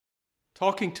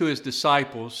Talking to his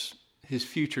disciples, his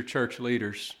future church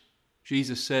leaders,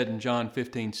 Jesus said in John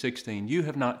 15:16, "You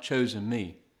have not chosen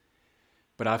me,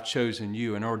 but I've chosen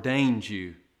you and ordained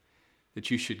you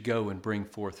that you should go and bring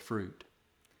forth fruit."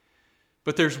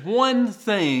 But there's one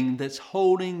thing that's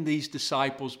holding these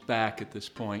disciples back at this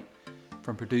point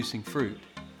from producing fruit.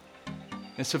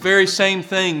 It's the very same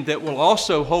thing that will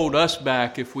also hold us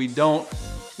back if we don't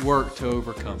work to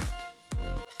overcome it.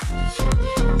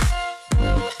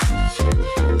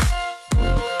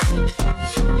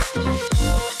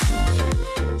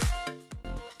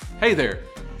 Hey there,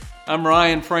 I'm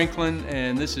Ryan Franklin,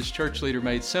 and this is Church Leader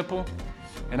Made Simple,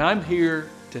 and I'm here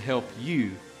to help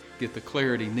you get the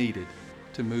clarity needed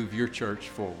to move your church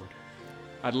forward.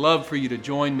 I'd love for you to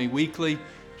join me weekly.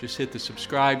 Just hit the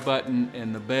subscribe button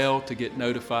and the bell to get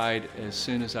notified as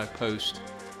soon as I post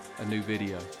a new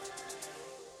video.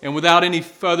 And without any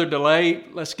further delay,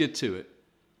 let's get to it.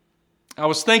 I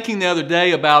was thinking the other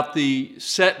day about the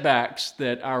setbacks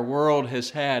that our world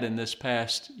has had in this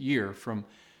past year, from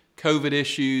COVID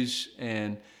issues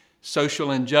and social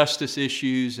injustice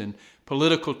issues and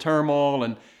political turmoil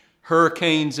and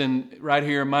hurricanes right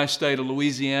here in my state of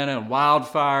Louisiana, and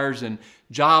wildfires and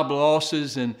job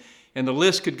losses, and the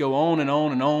list could go on and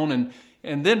on and on.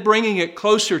 And then bringing it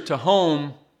closer to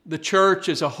home, the church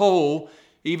as a whole,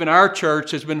 even our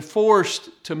church, has been forced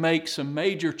to make some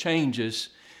major changes.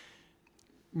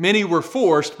 Many were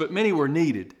forced, but many were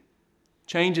needed.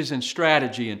 Changes in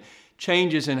strategy and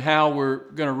changes in how we're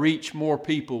going to reach more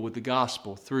people with the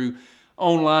gospel through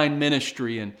online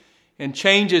ministry, and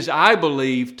changes, I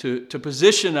believe, to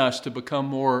position us to become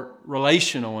more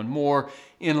relational and more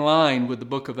in line with the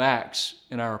book of Acts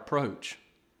in our approach.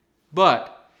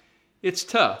 But it's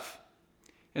tough.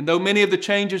 And though many of the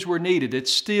changes were needed,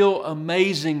 it's still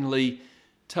amazingly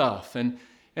tough. And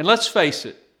let's face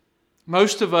it,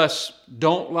 most of us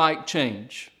don't like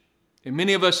change. And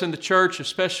many of us in the church,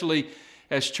 especially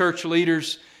as church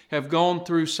leaders, have gone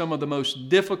through some of the most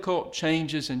difficult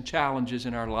changes and challenges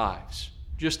in our lives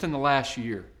just in the last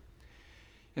year.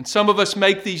 And some of us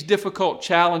make these difficult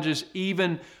challenges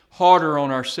even harder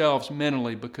on ourselves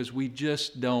mentally because we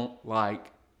just don't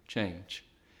like change.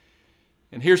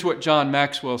 And here's what John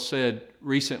Maxwell said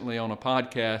recently on a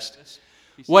podcast.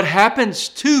 What happens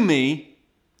to me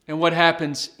and what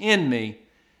happens in me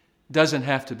doesn't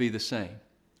have to be the same.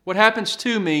 What happens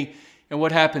to me and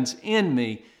what happens in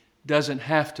me doesn't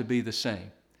have to be the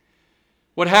same.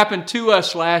 What happened to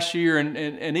us last year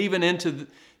and even into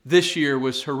this year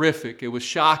was horrific. It was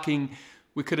shocking.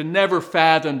 We could have never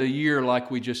fathomed a year like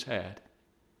we just had.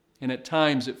 And at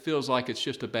times it feels like it's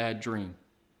just a bad dream.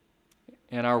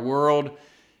 And our world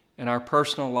and our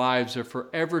personal lives are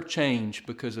forever changed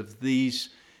because of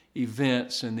these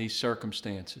events and these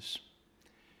circumstances.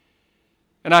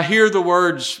 And I hear the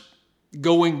words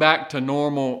going back to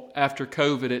normal after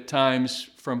COVID at times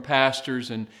from pastors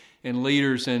and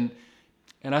leaders, and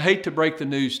I hate to break the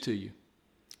news to you.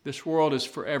 This world is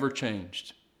forever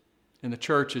changed, and the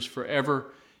church is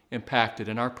forever impacted,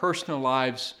 and our personal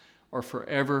lives are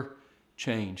forever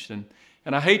changed. And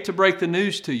I hate to break the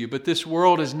news to you, but this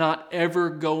world is not ever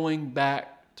going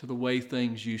back to the way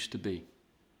things used to be.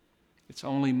 It's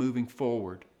only moving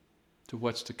forward to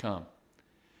what's to come.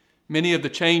 Many of the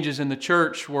changes in the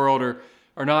church world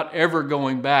are not ever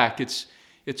going back.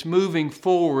 It's moving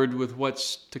forward with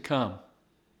what's to come.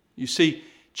 You see,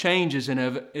 change is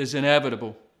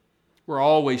inevitable. We're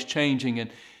always changing,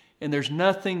 and there's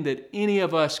nothing that any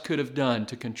of us could have done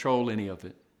to control any of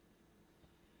it.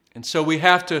 And so we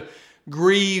have to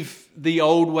grieve the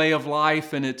old way of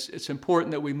life, and it's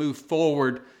important that we move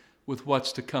forward with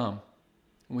what's to come.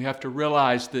 And we have to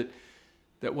realize that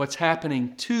what's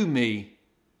happening to me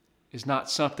is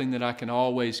not something that I can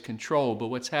always control, but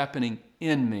what's happening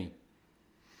in me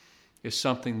is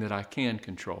something that I can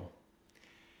control.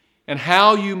 And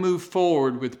how you move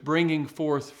forward with bringing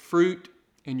forth fruit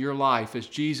in your life as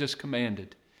Jesus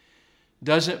commanded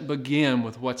doesn't begin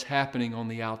with what's happening on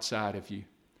the outside of you.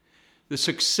 The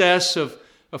success of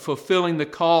fulfilling the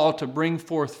call to bring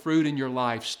forth fruit in your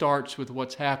life starts with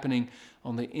what's happening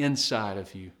on the inside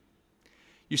of you.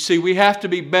 You see, we have to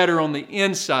be better on the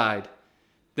inside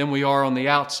than we are on the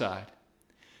outside.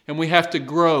 And we have to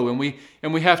grow, and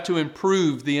we have to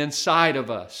improve the inside of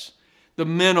us, the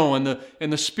mental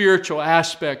and the spiritual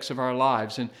aspects of our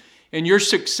lives. And your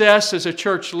success as a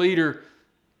church leader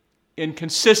in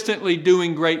consistently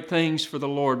doing great things for the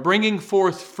Lord, bringing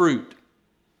forth fruit,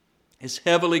 is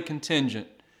heavily contingent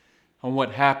on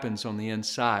what happens on the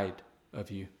inside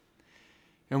of you.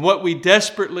 And what we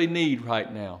desperately need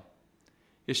right now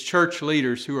is church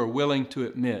leaders who are willing to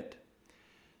admit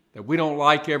that we don't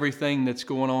like everything that's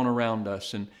going on around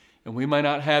us, and we may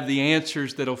not have the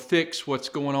answers that'll fix what's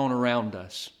going on around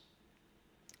us.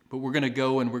 But we're going to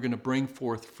go and we're going to bring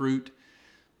forth fruit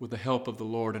with the help of the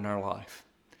Lord in our life.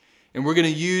 And we're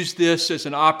going to use this as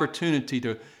an opportunity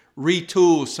to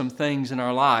retool some things in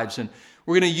our lives. And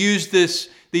we're going to use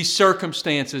these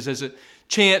circumstances as a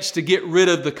chance to get rid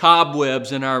of the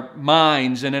cobwebs in our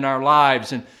minds and in our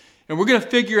lives. And we're going to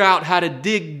figure out how to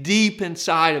dig deep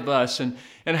inside of us and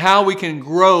how we can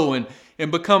grow and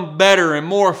become better and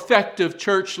more effective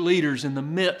church leaders in the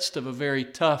midst of a very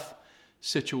tough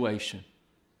situation.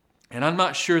 And I'm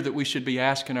not sure that we should be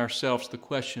asking ourselves the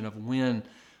question of when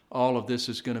all of this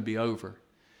is going to be over.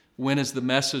 When is the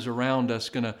messes around us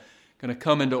going to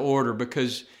come into order?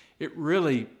 Because it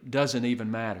really doesn't even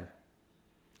matter.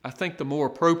 I think the more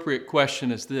appropriate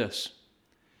question is this: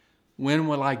 when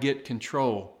will I get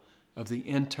control of the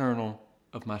internal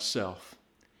of myself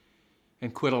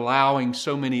and quit allowing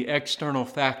so many external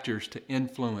factors to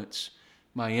influence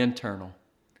my internal?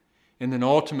 And then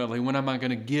ultimately, when am I going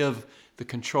to give the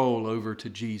control over to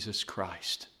Jesus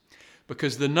Christ?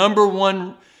 Because the number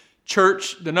one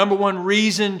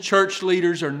reason church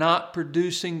leaders are not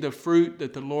producing the fruit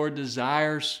that the Lord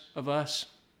desires of us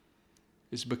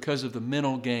is because of the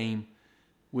mental game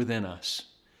within us.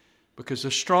 Because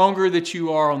the stronger that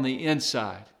you are on the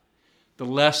inside, the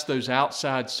less those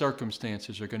outside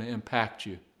circumstances are going to impact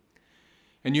you.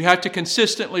 And you have to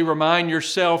consistently remind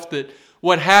yourself that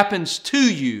what happens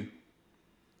to you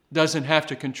doesn't have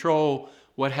to control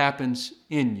what happens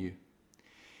in you.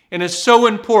 And it's so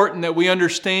important that we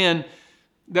understand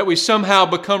that we somehow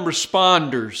become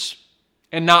responders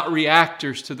and not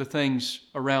reactors to the things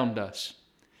around us.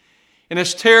 And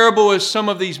as terrible as some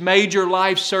of these major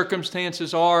life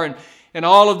circumstances are and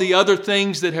all of the other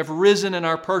things that have risen in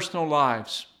our personal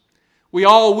lives, we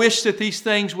all wish that these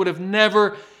things would have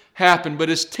never happened. But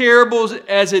as terrible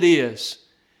as it is,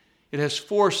 it has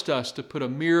forced us to put a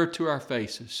mirror to our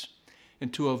faces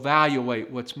and to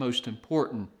evaluate what's most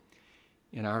important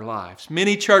in our lives.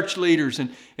 Many church leaders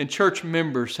and church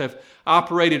members have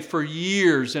operated for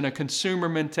years in a consumer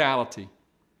mentality.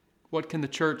 What can the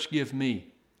church give me?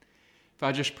 If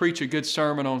I just preach a good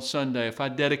sermon on Sunday, if I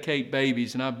dedicate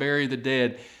babies and I bury the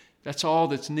dead, that's all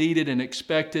that's needed and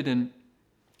expected.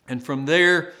 And from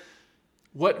there,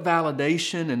 what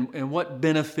validation and what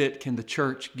benefit can the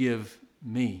church give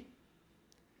me?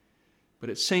 But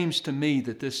it seems to me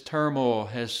that this turmoil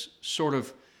has sort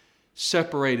of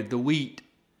separated the wheat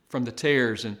from the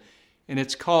tares, and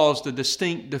it's caused a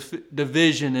distinct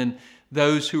division in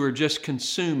those who are just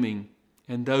consuming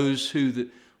and those who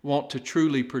want to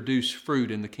truly produce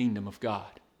fruit in the kingdom of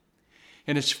God.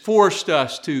 And it's forced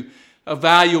us to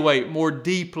evaluate more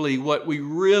deeply what we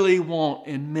really want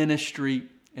in ministry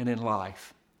and in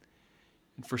life.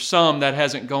 And for some, that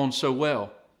hasn't gone so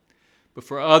well. But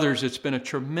for others, it's been a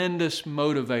tremendous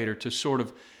motivator to sort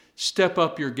of step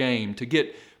up your game, to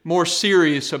get more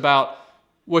serious about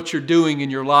what you're doing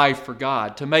in your life for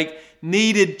God, to make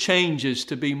needed changes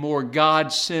to be more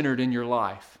God-centered in your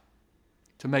life,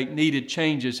 to make needed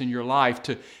changes in your life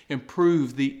to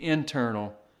improve the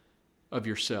internal of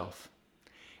yourself.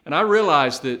 And I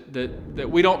realize that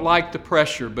we don't like the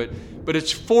pressure, but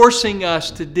it's forcing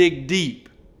us to dig deep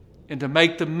and to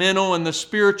make the mental and the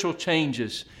spiritual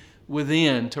changes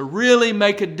within to really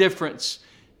make a difference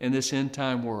in this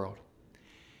end-time world.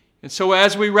 And so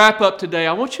as we wrap up today,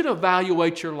 I want you to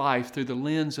evaluate your life through the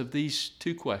lens of these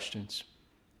two questions.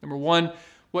 Number one,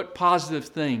 what positive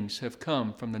things have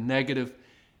come from the negative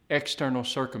external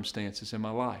circumstances in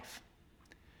my life?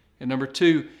 And number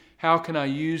two, how can I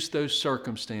use those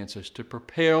circumstances to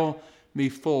propel me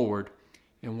forward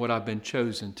in what I've been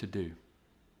chosen to do?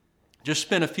 Just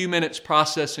spend a few minutes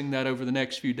processing that over the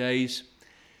next few days.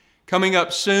 Coming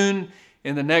up soon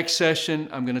in the next session,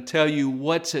 I'm going to tell you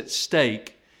what's at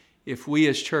stake if we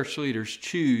as church leaders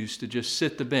choose to just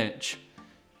sit the bench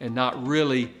and not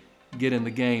really get in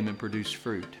the game and produce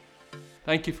fruit.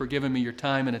 Thank you for giving me your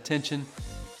time and attention.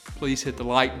 Please hit the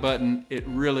like button. It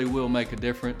really will make a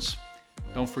difference.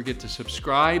 Don't forget to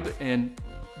subscribe and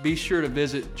be sure to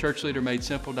visit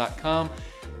churchleadermadesimple.com.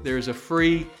 There's a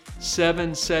free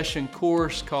 7-session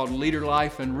course called Leader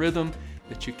Life and Rhythm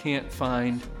that you can't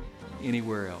find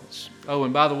anywhere else. Oh,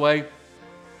 and by the way,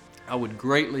 I would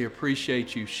greatly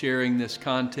appreciate you sharing this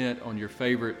content on your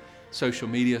favorite social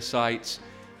media sites.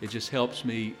 It just helps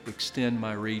me extend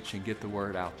my reach and get the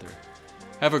word out there.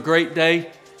 Have a great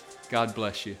day. God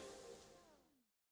bless you.